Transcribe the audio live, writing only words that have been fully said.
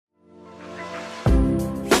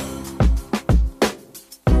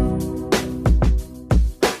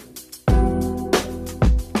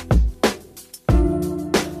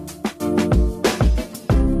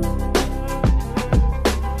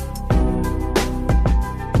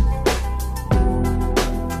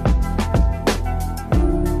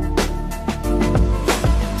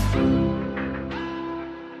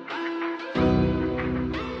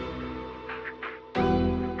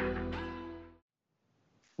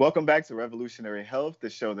Welcome back to Revolutionary Health, the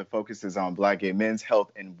show that focuses on Black gay men's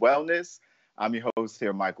health and wellness. I'm your host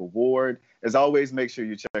here, Michael Ward. As always, make sure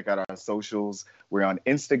you check out our socials. We're on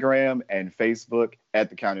Instagram and Facebook at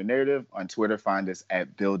The Counter Narrative. On Twitter, find us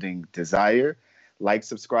at Building Desire. Like,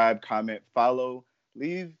 subscribe, comment, follow.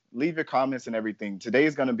 Leave your comments and everything. Today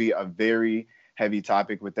is going to be a very heavy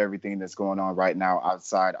topic with everything that's going on right now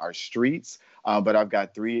outside our streets. But I've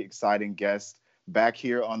got three exciting guests back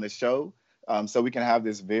here on the show. So we can have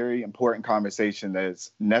this very important conversation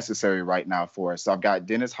that's necessary right now for us. So I've got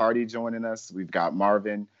Dennis Hardy joining us. We've got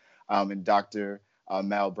Marvin and Dr.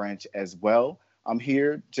 Mel Branch as well. I'm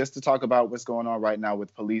here just to talk about what's going on right now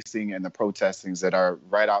with policing and the protestings that are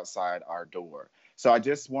right outside our door. So I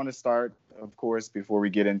just want to start, of course, before we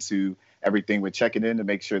get into everything, with checking in to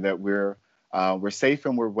make sure that we're safe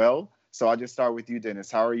and we're well. So I'll just start with you,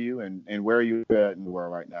 Dennis. How are you and where are you at in the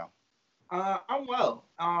world right now? I'm well.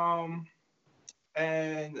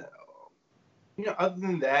 And, other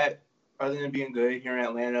than that, other than being good here in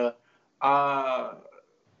Atlanta, I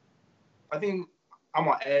think I'm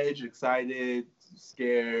on edge, excited,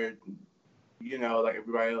 scared, like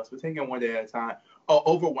everybody else. We're taking one day at a time. Oh,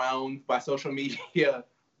 overwhelmed by social media.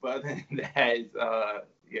 But other than that,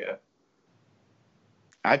 yeah.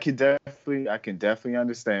 I can definitely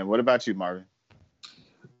understand. What about you, Marvin?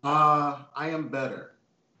 I am better.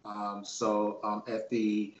 At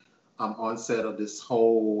the onset of this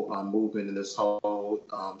whole movement and this whole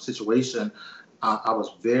situation, I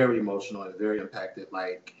was very emotional and very impacted.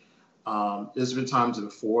 There's been times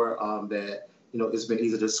before that, it's been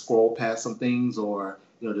easy to scroll past some things or,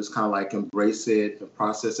 just kind of like embrace it and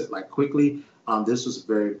process it quickly. This was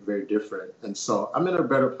very, very different. And so I'm in a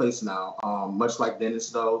better place now. Much like Dennis,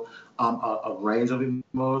 though, a range of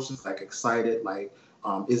emotions, excited,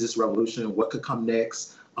 is this revolution? What could come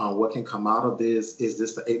next? What can come out of this? Is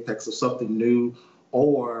this the apex of something new?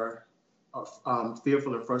 Or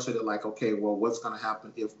fearful and frustrated, okay, well, what's going to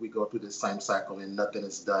happen if we go through this same cycle and nothing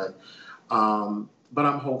is done? But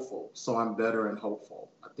I'm hopeful. So I'm better and hopeful.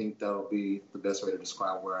 I think that'll be the best way to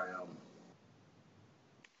describe where I am.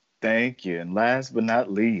 Thank you. And last but not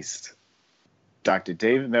least, Dr.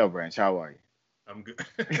 David Melbranch, how are you? I'm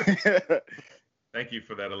good. Thank you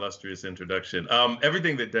for that illustrious introduction.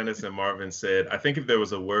 Everything that Dennis and Marvin said, I think if there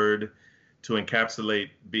was a word to encapsulate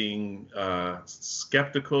being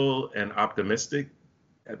skeptical and optimistic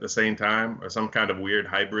at the same time, or some kind of weird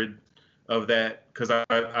hybrid of that, because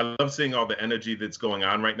I love seeing all the energy that's going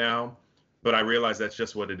on right now, but I realize that's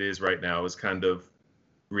just what it is right now, is kind of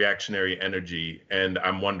reactionary energy, and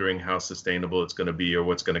I'm wondering how sustainable it's going to be or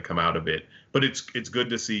what's going to come out of it. But it's good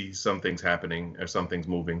to see some things happening or some things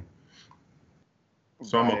moving.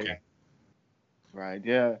 So I'm okay. Right.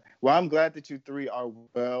 Yeah. Well, I'm glad that you three are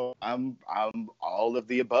well. I'm all of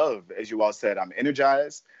the above. As you all said, I'm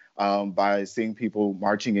energized by seeing people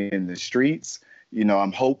marching in the streets.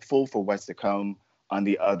 I'm hopeful for what's to come on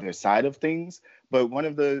the other side of things. But one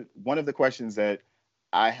of the questions that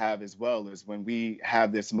I have as well is, when we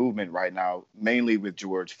have this movement right now, mainly with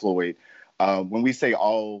George Floyd, when we say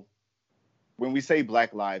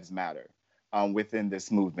Black Lives Matter within this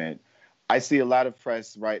movement, I see a lot of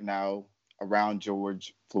press right now around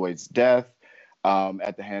George Floyd's death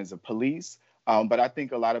at the hands of police. But I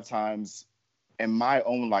think a lot of times in my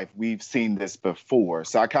own life, we've seen this before.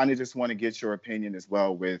 So I kind of just want to get your opinion as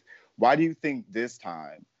well with, why do you think this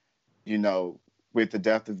time, with the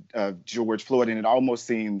death of George Floyd, and it almost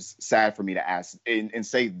seems sad for me to ask and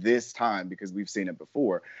say this time because we've seen it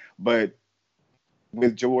before, but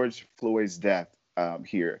with George Floyd's death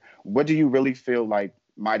here, what do you really feel like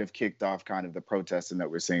might have kicked off kind of the protesting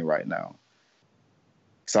that we're seeing right now?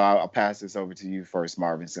 So I'll pass this over to you first,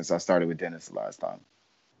 Marvin, since I started with Dennis the last time.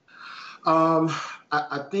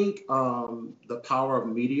 I think the power of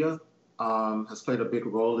media has played a big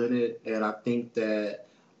role in it. And I think that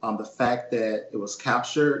the fact that it was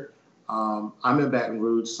captured, I'm in Baton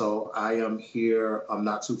Rouge, so I am here. I'm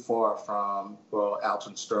not too far from where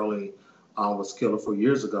Alton Sterling was killed 4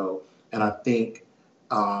 years ago. And I think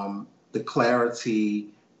the clarity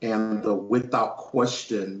and the without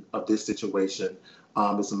question of this situation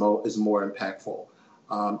is more impactful,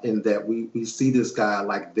 in that we see this guy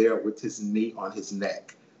there with his knee on his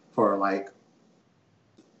neck for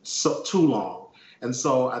so too long. And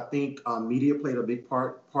so I think media played a big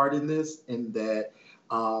part in this, in that,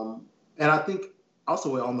 and I think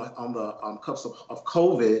also on the cusp of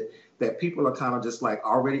COVID, that people are kind of just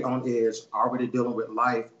already on edge, already dealing with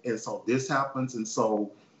life. And so this happens. And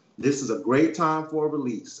so this is a great time for a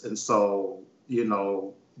release. And so,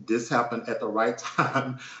 this happened at the right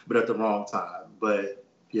time, but at the wrong time. But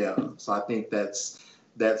yeah, so I think that's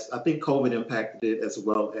I think COVID impacted it as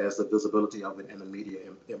well as the visibility of it and the media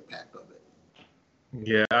impact of it.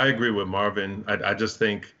 Yeah, I agree with Marvin. I just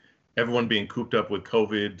think everyone being cooped up with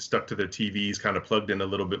COVID, stuck to their TVs, kind of plugged in a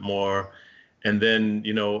little bit more. And then,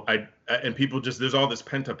 and people just, there's all this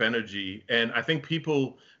pent up energy. And I think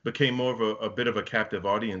people became more of a bit of a captive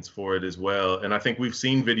audience for it as well. And I think we've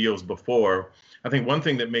seen videos before. I think one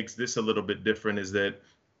thing that makes this a little bit different is that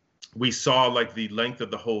we saw like the length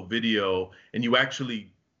of the whole video, and you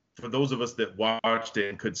actually, for those of us that watched it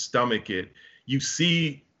and could stomach it, you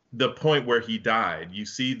see the point where he died. You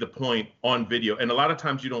see the point on video. And a lot of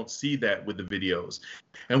times you don't see that with the videos.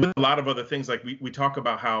 And with a lot of other things, like we talk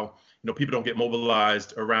about how, people don't get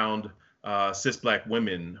mobilized around cis Black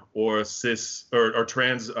women or cis or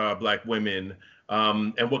trans Black women,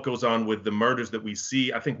 and what goes on with the murders that we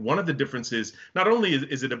see. I think one of the differences, not only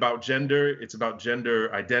is it about gender, it's about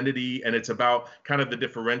gender identity, and it's about kind of the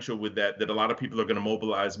differential with that a lot of people are going to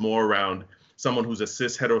mobilize more around someone who's a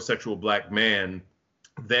cis heterosexual Black man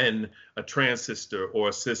than a trans sister or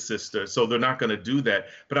a cis sister. So they're not going to do that.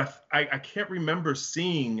 But I can't remember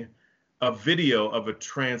seeing a video of a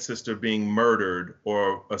trans sister being murdered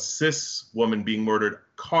or a cis woman being murdered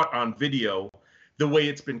caught on video the way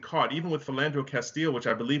it's been caught. Even with Philando Castile, which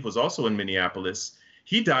I believe was also in Minneapolis,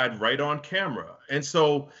 he died right on camera. And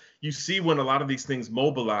so you see when a lot of these things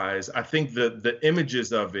mobilize, I think the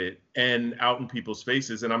images of it and out in people's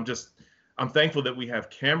faces, and I'm thankful that we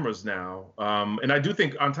have cameras now. And I do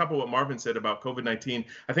think, on top of what Marvin said about COVID-19,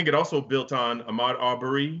 I think it also built on Ahmaud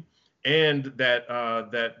Arbery and that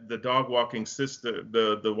the dog walking sister,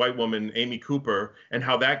 the white woman, Amy Cooper, and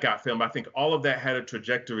how that got filmed. I think all of that had a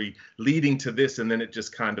trajectory leading to this, and then it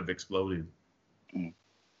just kind of exploded.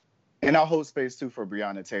 And I'll hold space too for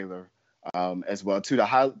Breonna Taylor as well, too,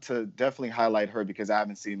 to definitely highlight her, because I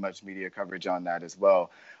haven't seen much media coverage on that as well.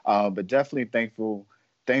 But definitely thankful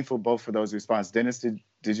both for those responses. Dennis, did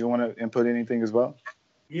you want to input anything as well?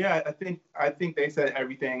 Yeah, I think they said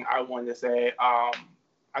everything I wanted to say.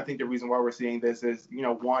 I think the reason why we're seeing this is,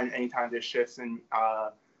 one, anytime there's shifts in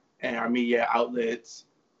our media outlets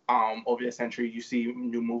over the century, you see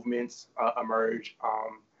new movements emerge.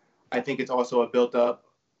 I think it's also a build-up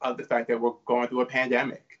of the fact that we're going through a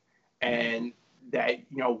pandemic, and that,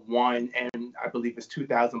 one, and I believe it's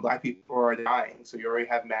 2,000 Black people are dying. So you already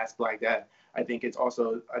have mass Black death. I think it's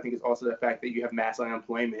also the fact that you have mass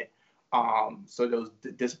unemployment. So those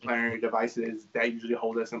disciplinary devices that usually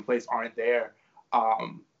hold us in place aren't there.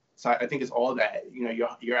 So I think it's all that,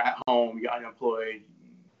 you're at home, you're unemployed,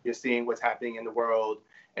 you're seeing what's happening in the world,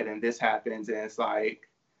 and then this happens, and it's like,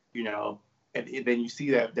 and then you see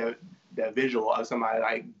that visual of somebody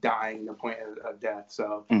like dying, the point of death.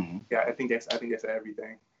 So yeah, I think that's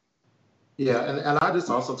everything. Yeah, and I just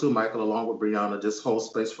also too, Michael, along with Breonna, just hold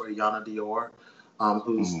space for Iyanla Dior,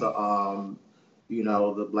 who's the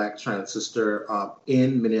the Black trans sister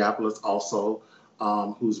in Minneapolis also,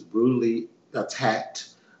 who's brutally attacked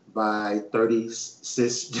by 30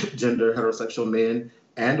 cisgender heterosexual men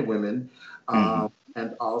and women,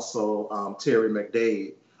 and also Terry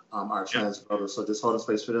McDade, our trans brother. So just holding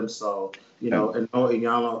space for them. So, and no,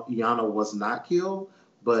 Iyanla was not killed,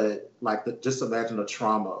 but just imagine the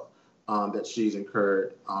trauma that she's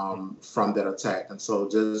incurred from that attack. And so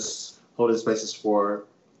just holding spaces for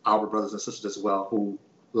our brothers and sisters as well, who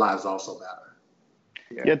lives also matter.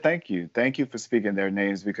 Yeah, thank you. Thank you for speaking their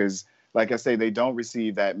names, because like I say, they don't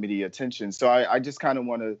receive that media attention. So I just kind of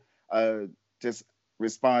want to just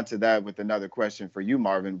respond to that with another question for you,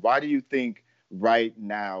 Marvin. Why do you think right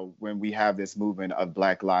now, when we have this movement of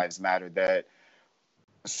Black Lives Matter, that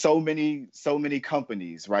so many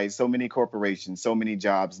companies, right, so many corporations, so many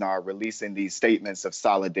jobs now are releasing these statements of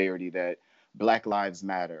solidarity that Black Lives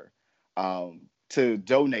Matter, to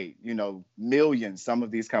donate, millions? Some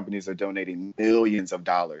of these companies are donating millions of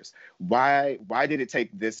dollars. Why did it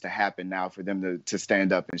take this to happen now for them to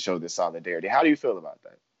stand up and show this solidarity? How do you feel about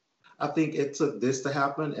that? I think it took this to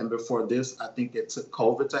happen. And before this, I think it took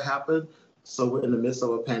COVID to happen. So we're in the midst of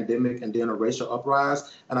a pandemic and then a racial uprising.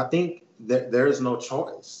 And I think that there is no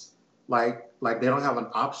choice. Like they don't have an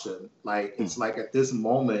option. It's like at this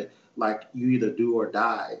moment, you either do or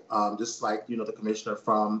die. Just like, the commissioner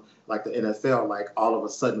from the NFL, all of a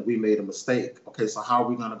sudden we made a mistake. Okay, so how are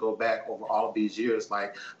we going to go back over all of these years?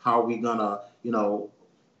 How are we going to,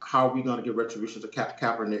 how are we going to give retribution to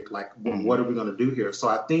Kaepernick? What are we going to do here? So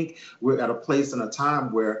I think we're at a place and a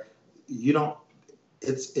time where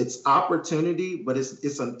it's opportunity, but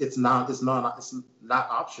it's not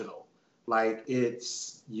optional.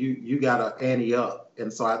 You gotta ante up.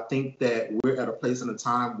 And so I think that we're at a place in a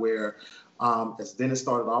time where As Dennis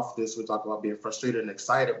started off this, we talked about being frustrated and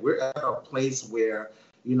excited. We're at a place where,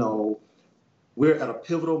 you know, we're at a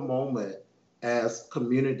pivotal moment as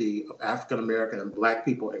community of African American and Black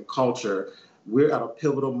people and culture. We're at a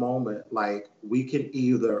pivotal moment. Like, we can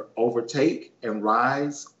either overtake and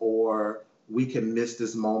rise, or we can miss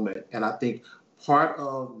this moment. And I think part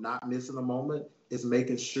of not missing the moment is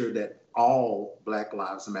making sure that all Black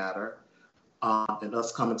lives matter, and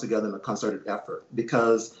us coming together in a concerted effort.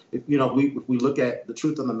 Because if we look at the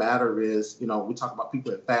truth of the matter is, we talk about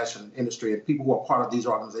people in fashion industry and people who are part of these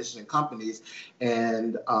organizations and companies,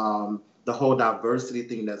 and the whole diversity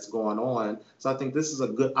thing that's going on. So I think this is a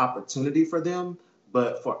good opportunity for them.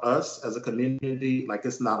 But for us as a community, like,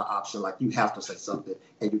 it's not an option. Like, you have to say something,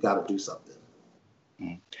 and you got to do something.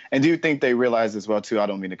 And do you think they realize as well too? I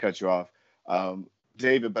don't mean to cut you off,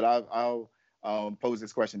 David, but I'll pose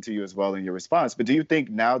this question to you as well in your response. But do you think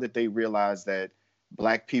now that they realize that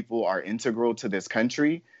Black people are integral to this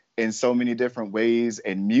country in so many different ways,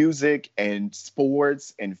 in music and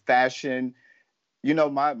sports and fashion,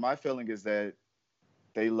 my feeling is that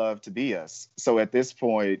they love to be us. So at this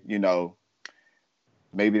point,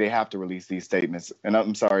 maybe they have to release these statements. And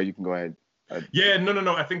I'm sorry, you can go ahead. Yeah,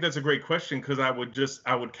 no. I think that's a great question, because I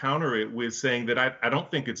would counter it with saying that I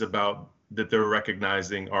don't think it's about that they're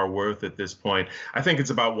recognizing our worth at this point. I think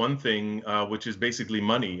it's about one thing, which is basically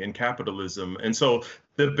money and capitalism. And so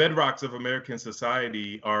the bedrocks of American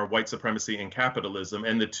society are white supremacy and capitalism,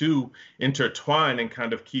 and the two intertwine and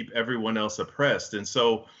kind of keep everyone else oppressed. And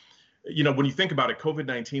so, when you think about it,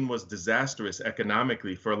 COVID-19 was disastrous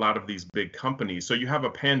economically for a lot of these big companies. So you have a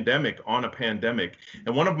pandemic on a pandemic.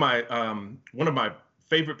 And one of my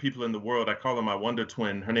favorite people in the world, I call her my wonder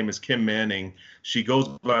twin. Her name is Kim Manning. She goes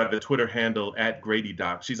by the Twitter handle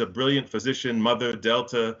 @GradyDoc. She's a brilliant physician, mother,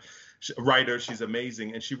 Delta writer. She's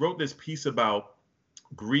amazing. And she wrote this piece about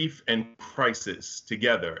grief and crisis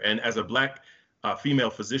together. And as a Black female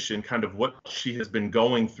physician, kind of what she has been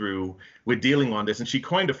going through with dealing on this. And she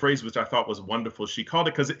coined a phrase which I thought was wonderful. She called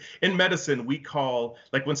it, because in medicine, we call,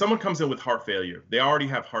 like, when someone comes in with heart failure, they already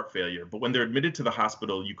have heart failure. But when they're admitted to the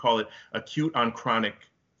hospital, you call it acute on chronic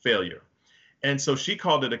failure. And so she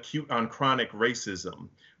called it acute on chronic racism,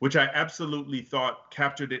 which I absolutely thought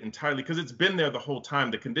captured it entirely, because it's been there the whole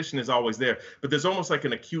time. The condition is always there, but there's almost like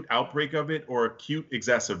an acute outbreak of it or acute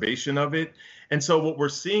exacerbation of it. And so what we're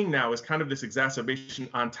seeing now is kind of this exacerbation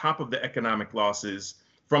on top of the economic losses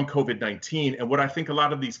from COVID-19. And what I think a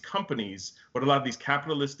lot of these companies, what a lot of these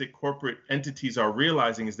capitalistic corporate entities are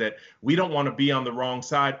realizing is that we don't want to be on the wrong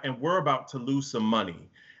side, and we're about to lose some money.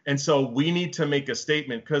 And so we need to make a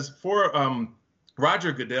statement, because for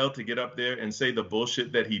Roger Goodell to get up there and say the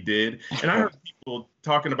bullshit that he did, and I heard people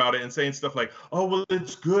talking about it and saying stuff like, oh, well,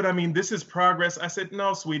 it's good. I mean, this is progress. I said,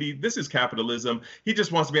 no, sweetie, this is capitalism. He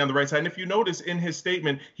just wants to be on the right side. And if you notice in his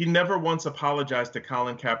statement, he never once apologized to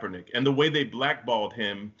Colin Kaepernick and the way they blackballed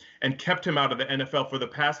him and kept him out of the NFL for the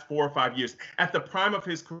past 4 or 5 years at the prime of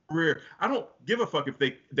his career. I don't give a fuck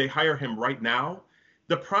if they hire him right now.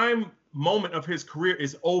 The prime moment of his career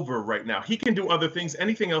is over right now. He can do other things.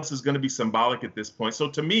 Anything else is going to be symbolic at this point. So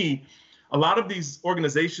to me, a lot of these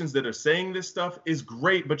organizations that are saying this stuff is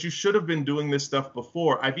great, but you should have been doing this stuff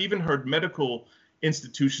before. I've even heard medical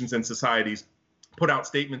institutions and societies put out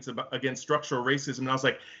statements against structural racism. And I was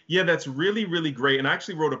like, yeah, that's really, really great. And I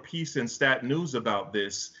actually wrote a piece in Stat News about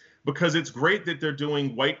this, because it's great that they're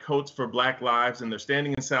doing white coats for Black lives and they're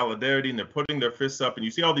standing in solidarity and they're putting their fists up, and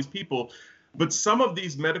you see all these people. But some of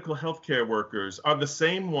these medical healthcare workers are the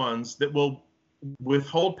same ones that will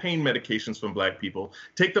withhold pain medications from Black people,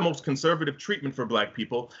 take the most conservative treatment for Black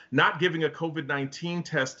people, not giving a COVID-19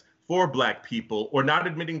 test for Black people, or not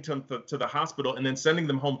admitting to the hospital and then sending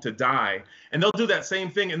them home to die. And they'll do that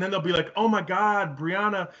same thing. And then they'll be like, oh my God,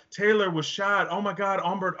 Breonna Taylor was shot. Oh my God,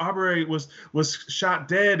 Ahmaud Arbery was shot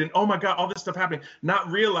dead. And oh my God, all this stuff happening,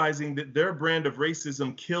 not realizing that their brand of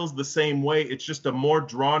racism kills the same way. It's just a more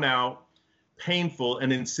drawn out, painful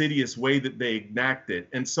and insidious way that they enact it.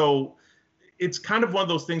 And so it's kind of one of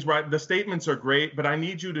those things where the statements are great, but I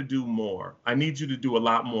need you to do more. I need you to do a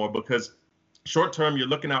lot more, because short term, you're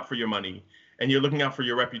looking out for your money and you're looking out for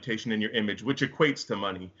your reputation and your image, which equates to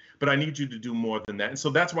money. But I need you to do more than that. And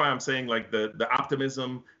so that's why I'm saying, like, the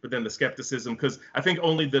optimism, but then the skepticism, because I think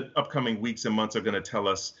only the upcoming weeks and months are going to tell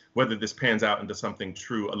us whether this pans out into something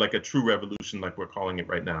true, like a true revolution, like we're calling it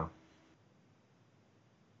right now.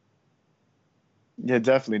 Yeah,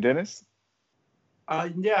 definitely. Dennis?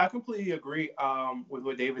 Yeah, I completely agree with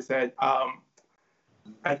what David said.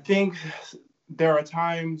 I think there are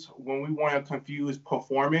times when we want to confuse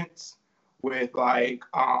performance with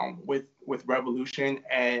with revolution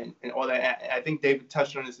and all that. I think David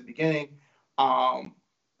touched on this at the beginning. A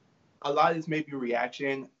lot of this may be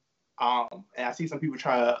reaction, and I see some people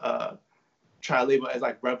try to label it as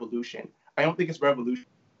like revolution. I don't think it's revolution.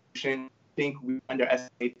 I think we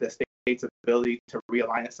underestimate the state's ability to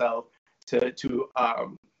realign itself, to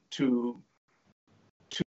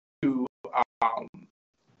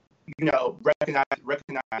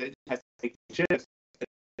recognize that it has to take shifts at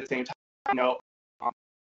the same time.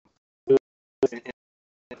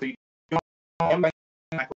 So you don't that makes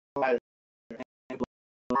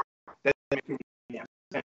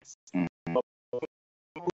sense.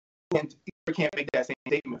 And Ether can't make that same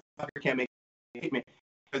statement. Fucker can't make that statement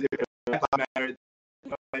because if Black Lives Matter,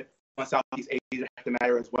 on Southeast Asia have to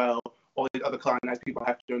matter as well. All these other colonized people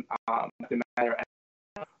have to matter.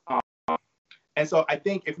 And so I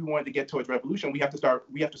think if we wanted to get towards revolution, we have to start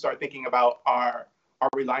thinking about our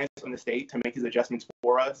reliance on the state to make these adjustments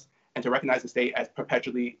for us, and to recognize the state as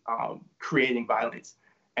perpetually creating violence.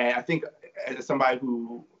 And I think as somebody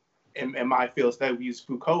who, in my field of study, we use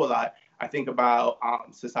Foucault a lot, I think about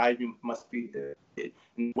society must be the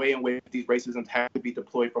way in which these racisms have to be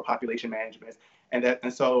deployed for population management.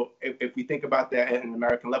 And so if we think about that at an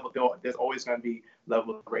American level, there's always going to be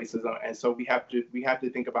levels of racism. And so we have to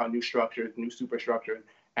think about new structures, new superstructures,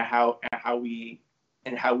 and how we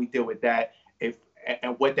deal with that,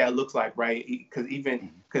 and what that looks like, right? Because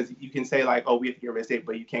you can say like, oh, we have to get rid of state,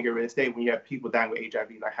 but you can't get rid of state when you have people dying with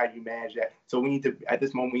HIV. Like, how do you manage that? So we need to, at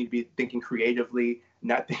this moment, we need to be thinking creatively,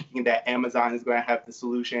 not thinking that Amazon is going to have the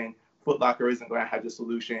solution, Foot Locker isn't going to have the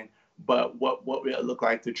solution, but what will it look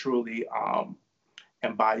like to truly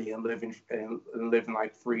embody and live in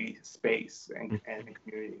like free space and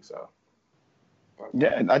community. So.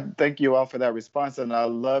 Yeah, and I thank you all for that response. And I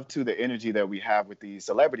love, too, the energy that we have with these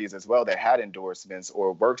celebrities as well that had endorsements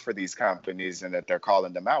or worked for these companies and that they're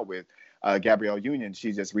calling them out with. Gabrielle Union,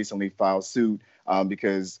 she just recently filed suit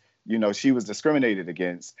because, she was discriminated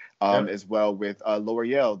against, as well with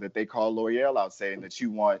L'Oreal, that they call L'Oreal out saying that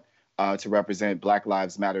you want to represent Black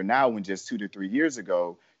Lives Matter now, when just 2 to 3 years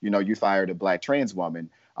ago, you fired a Black trans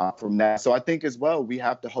woman. From that. So I think as well, we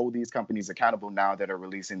have to hold these companies accountable now that are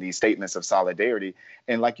releasing these statements of solidarity.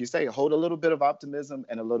 And like you say, hold a little bit of optimism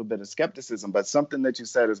and a little bit of skepticism. But something that you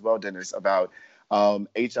said as well, Dennis, about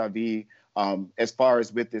HIV, as far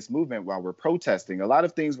as with this movement while we're protesting, a lot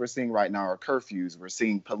of things we're seeing right now are curfews. We're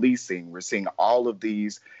seeing policing. We're seeing all of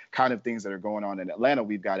these kind of things that are going on in Atlanta.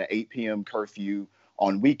 We've got an 8 p.m. curfew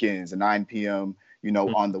on weekends, a 9 p.m.,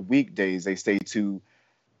 on the weekdays. They say to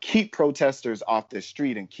keep protesters off the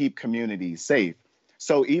street and keep communities safe.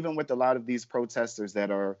 So even with a lot of these protesters that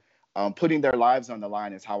are putting their lives on the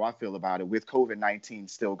line, is how I feel about it, with COVID-19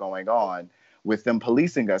 still going on, with them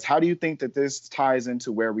policing us, how do you think that this ties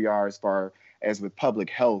into where we are as far as with public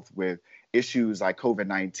health, with issues like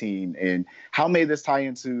COVID-19, and how may this tie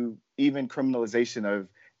into even criminalization of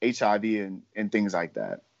HIV and things like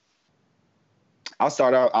that? I'll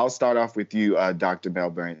start off with you, Dr. Mel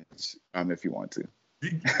Branch, if you want to.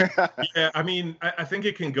 Yeah, I mean, I think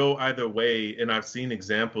it can go either way, and I've seen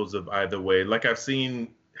examples of either way. Like, I've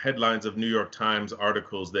seen headlines of New York Times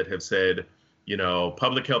articles that have said,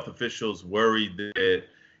 public health officials worried that,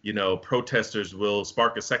 protesters will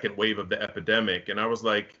spark a second wave of the epidemic. And I was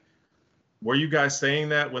like, were you guys saying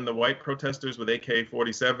that when the white protesters with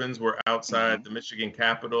AK-47s were outside the Michigan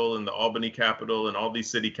Capitol and the Albany Capitol and all these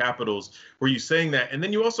city capitals? Were you saying that? And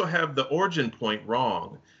then you also have the origin point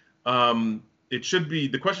wrong.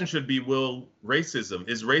 The question should be, is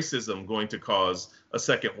racism going to cause a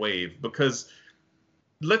second wave? Because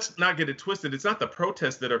let's not get it twisted. It's not the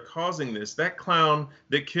protests that are causing this. That clown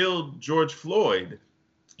that killed George Floyd,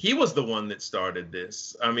 he was the one that started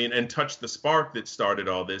this. I mean, and touched the spark that started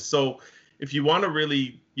all this. So if you want to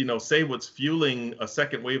really, say what's fueling a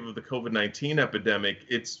second wave of the COVID-19 epidemic,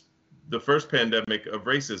 it's the first pandemic of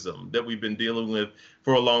racism that we've been dealing with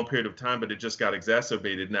for a long period of time, but it just got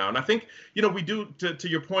exacerbated now. And I think, we do, to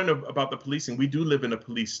your point about the policing, we do live in a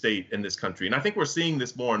police state in this country. And I think we're seeing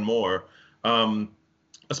this more and more,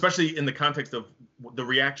 especially in the context of the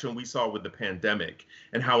reaction we saw with the pandemic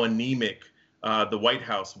and how anemic the White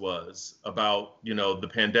House was about, the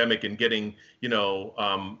pandemic and getting,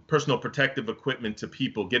 personal protective equipment to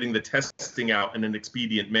people, getting the testing out in an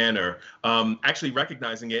expedient manner, actually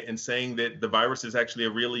recognizing it and saying that the virus is actually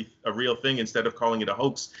a real thing instead of calling it a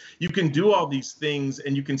hoax. You can do all these things,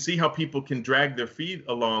 and you can see how people can drag their feet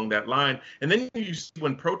along that line. And then you see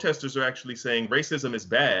when protesters are actually saying racism is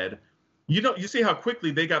bad, you see how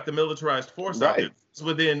quickly they got the militarized force out there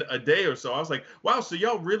within a day or so. I was like, wow, so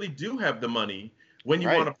y'all really do have the money when you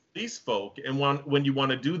want to police folk and when you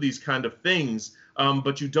want to do these kind of things,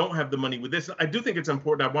 but you don't have the money with this. I do think it's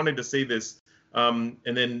important. I wanted to say this, and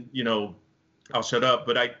then, I'll shut up.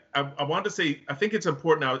 But I want to say, I think it's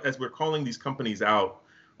important now as we're calling these companies out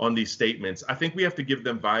on these statements, I think we have to give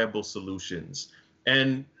them viable solutions.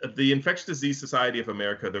 And the Infectious Disease Society of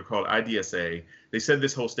America, they're called IDSA, they said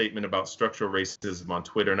this whole statement about structural racism on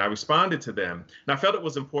Twitter, and I responded to them. And I felt it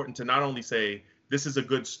was important to not only say, this is a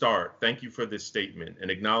good start, thank you for this statement,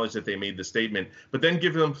 and acknowledge that they made the statement, but then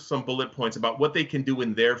give them some bullet points about what they can do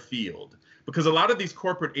in their field. Because a lot of these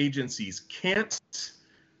corporate agencies can't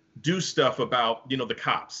do stuff about, the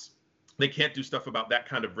cops. They can't do stuff about that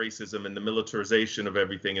kind of racism and the militarization of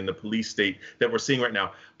everything in the police state that we're seeing right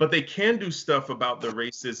now. But they can do stuff about the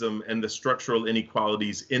racism and the structural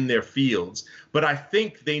inequalities in their fields. But I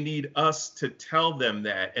think they need us to tell them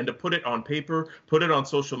that and to put it on paper, put it on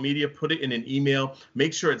social media, put it in an email,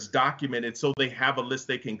 make sure it's documented so they have a list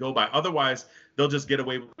they can go by. Otherwise, they'll just get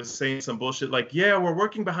away with saying some bullshit like, yeah, we're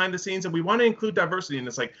working behind the scenes and we want to include diversity. And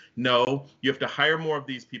it's like, no, you have to hire more of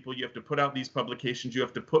these people. You have to put out these publications. You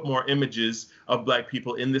have to put more images of Black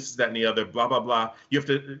people in this, that, and the other, blah, blah, blah. You have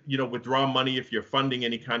to, withdraw money if you're funding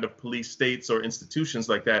any kind of police states or institutions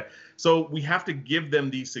like that. So we have to give them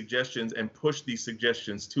these suggestions and push these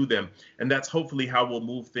suggestions to them. And that's hopefully how we'll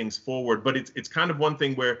move things forward. But it's kind of one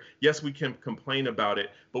thing where, yes, we can complain about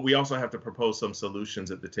it, but we also have to propose some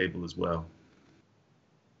solutions at the table as well.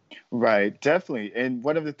 Right, definitely. And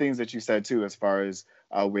one of the things that you said too, as far as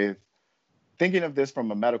with thinking of this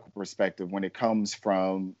from a medical perspective, when it comes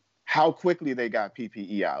from how quickly they got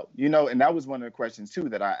PPE out, and that was one of the questions too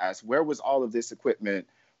that I asked, where was all of this equipment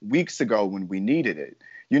weeks ago when we needed it?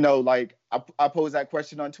 I posed that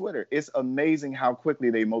question on Twitter. It's amazing how quickly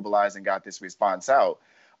they mobilized and got this response out.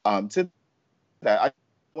 To that, I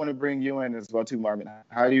want to bring you in as well too, Marvin.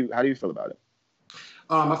 How do you feel about it?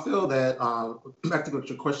 I feel that, back to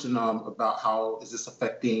your question about how is this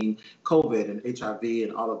affecting COVID and HIV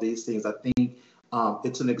and all of these things, I think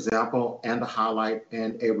it's an example and a highlight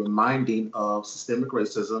and a reminding of systemic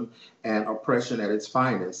racism and oppression at its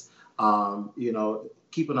finest.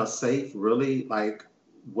 Keeping us safe, really, like,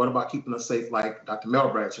 what about keeping us safe, like Dr.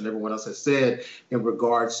 Melbranch and everyone else has said, in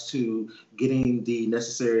regards to getting the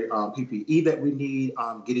necessary PPE that we need,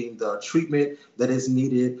 getting the treatment that is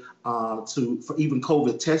needed for even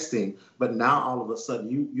COVID testing. But now all of a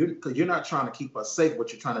sudden, you're not trying to keep us safe.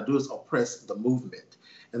 What you're trying to do is oppress the movement.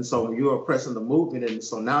 And so when you're oppressing the movement, and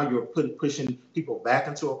so now you're pushing people back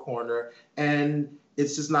into a corner, and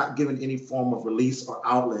it's just not giving any form of release or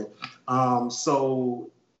outlet.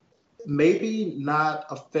 So maybe not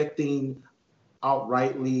affecting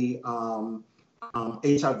outrightly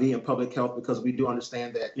HIV and public health, because we do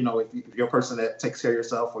understand that, if you're a person that takes care of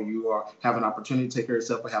yourself, or you have an opportunity to take care of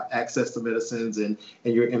yourself, or have access to medicines, and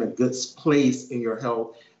you're in a good place in your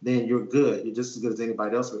health, then you're good. You're just as good as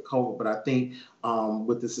anybody else with COVID. But I think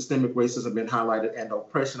with the systemic racism being highlighted and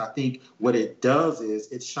oppression, I think what it does is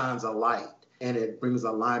it shines a light, and it brings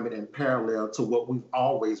alignment and parallel to what we've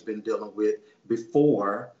always been dealing with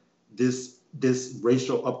before this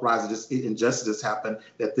racial uprising, this injustice happened,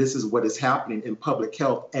 that this is what is happening in public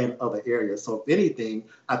health and other areas. So if anything,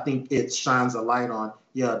 I think it shines a light on,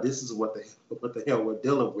 this is what the hell we're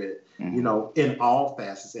dealing with, in all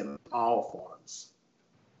facets and in all forms.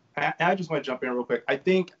 I just want to jump in real quick. I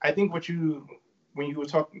think when we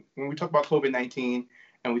talk about COVID-19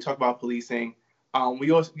 and we talk about policing, we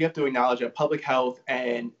have to acknowledge that public health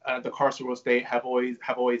and the carceral state have always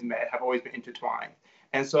been intertwined.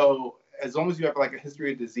 And so, as long as you have like a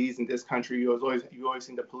history of disease in this country, you always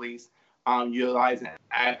seen the police utilized and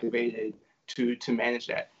activated to manage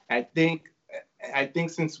that. And I think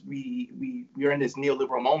since we are in this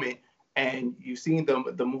neoliberal moment, and you've seen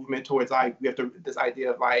the movement towards this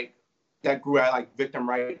idea of that grew out victim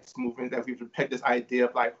rights movement, that we've picked this idea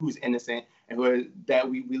of who's innocent, and that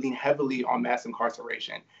we lean heavily on mass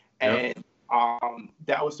incarceration. Yep. And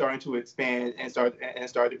that was starting to expand and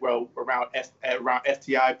started to grow around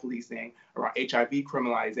STI policing, around HIV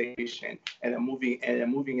criminalization, and then moving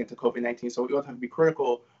into COVID-19. So we also have to be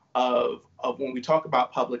critical of when we talk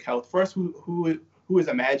about public health. First, who is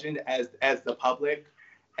imagined as the public,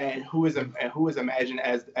 and who is imagined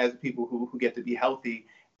as people who get to be healthy,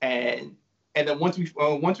 and then once we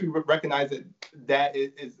recognize that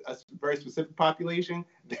is a very specific population,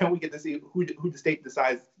 then we get to see who the state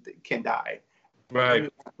decides can die,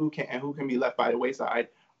 right? Who can be left by the wayside,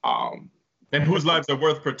 and whose lives are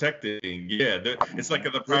worth protecting. Yeah, it's like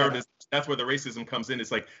the priorities. That's where the racism comes in.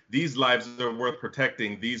 It's like, these lives are worth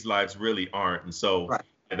protecting. These lives really aren't. And so right.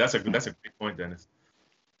 That's a great point, Dennis.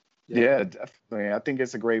 Yeah, definitely. I think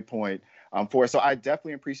it's a great point. So I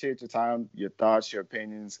definitely appreciate your time, your thoughts, your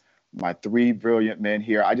opinions. My three brilliant men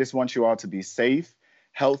here. I just want you all to be safe,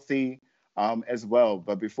 healthy, as well.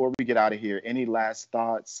 But before we get out of here, any last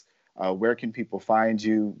thoughts? Where can people find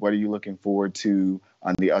you? What are you looking forward to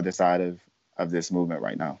on the other side of this movement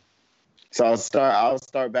right now? So I'll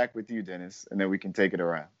start back with you, Dennis, and then we can take it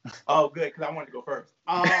around. Oh, good, because I wanted to go first.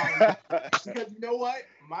 Because you know what?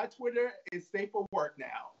 My Twitter is safe for work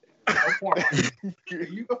now.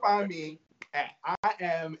 You can find me at I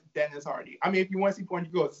am Dennis Hardy. I mean, if you want to see porn,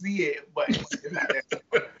 you go see it, but it's not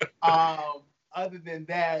that. Other than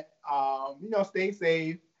that, stay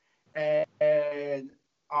safe and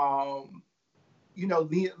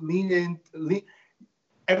lean in.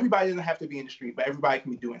 Everybody doesn't have to be in the street, but everybody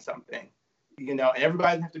can be doing something. And everybody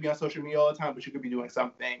doesn't have to be on social media all the time, but you could be doing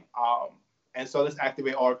something. And so let's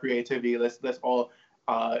activate all our creativity. Let's all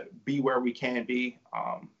be where we can be.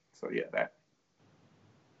 That.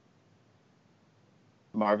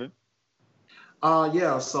 Marvin?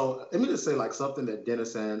 So let me just say something that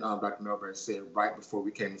Dennis and Dr. Melbourne said right before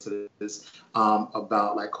we came into this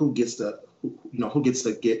about who gets to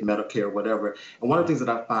get Medicare or whatever. And one of the things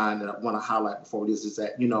that I find that I want to highlight before this is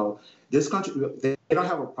that, this country, they don't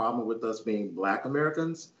have a problem with us being Black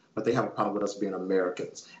Americans, but they have a problem with us being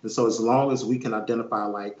Americans. And so as long as we can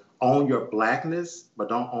identify own your Blackness, but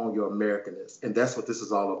don't own your Americanness. And that's what this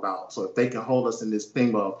is all about. So if they can hold us in this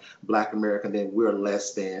theme of Black American, then we're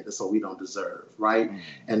less than, and so we don't deserve, right?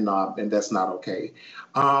 Mm-hmm. And that's not okay.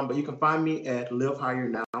 But you can find me at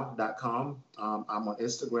livehighernow.com. I'm on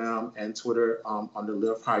Instagram and Twitter under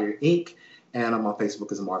Live Higher Inc. And I'm on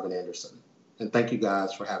Facebook as Marvin Anderson. And thank you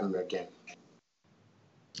guys for having me again.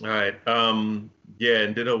 All right. And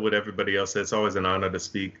ditto with everybody else. It's always an honor to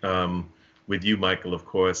speak with you, Michael, of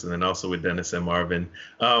course, and then also with Dennis and Marvin.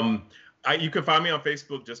 You can find me on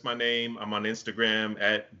Facebook, just my name. I'm on Instagram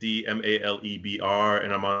at DMALEBR,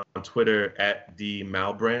 and I'm on Twitter at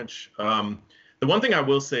DMalbranch. The one thing I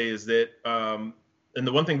will say is that, and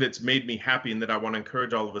the one thing that's made me happy and that I want to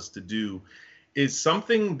encourage all of us to do is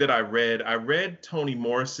something that I read. I read Toni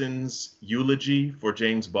Morrison's eulogy for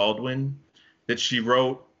James Baldwin that she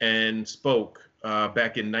wrote and spoke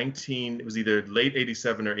back in it was either late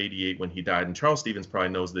 87 or 88 when he died. And Charles Stevens probably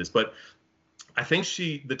knows this, but I think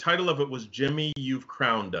the title of it was Jimmy, You've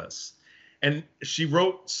Crowned Us. And she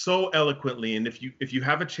wrote so eloquently. And if you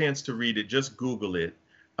have a chance to read it, just Google it.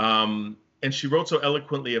 And she wrote so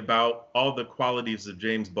eloquently about all the qualities of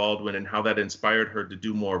James Baldwin and how that inspired her to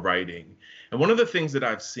do more writing. And one of the things that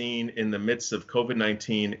I've seen in the midst of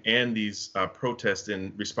COVID-19 and these protests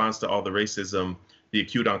in response to all the racism, the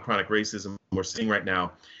acute on chronic racism we're seeing right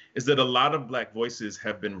now, is that a lot of Black voices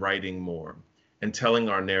have been writing more and telling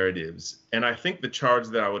our narratives. And I think the charge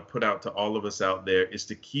that I would put out to all of us out there is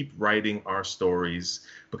to keep writing our stories,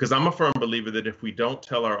 because I'm a firm believer that if we don't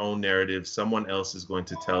tell our own narratives, someone else is going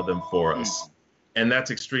to tell them for us. And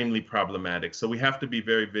that's extremely problematic. So we have to be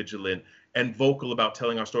very vigilant and vocal about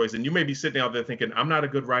telling our stories. And you may be sitting out there thinking, I'm not a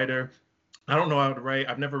good writer. I don't know how to write.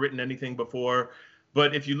 I've never written anything before.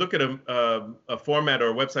 But if you look at a format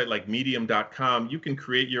or a website like medium.com, you can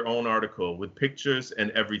create your own article with pictures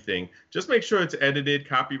and everything. Just make sure it's edited,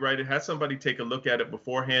 copyrighted, have somebody take a look at it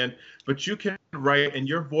beforehand. But you can write and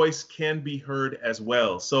your voice can be heard as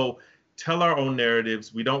well. So tell our own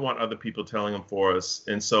narratives. We don't want other people telling them for us.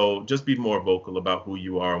 And so just be more vocal about who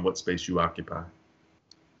you are and what space you occupy.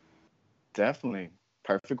 Definitely.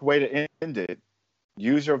 Perfect way to end it.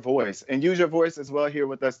 Use your voice, and use your voice as well here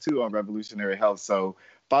with us too on Revolutionary Health. So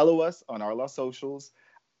follow us on all our socials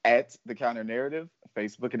at The Counter Narrative,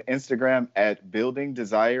 Facebook and Instagram at Building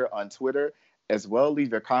Desire on Twitter as well. Leave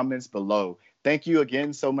your comments below. Thank you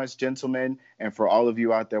again so much, gentlemen. And for all of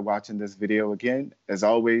you out there watching this video again, as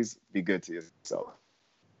always, be good to yourself.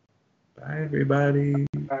 Bye, everybody.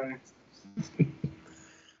 Bye.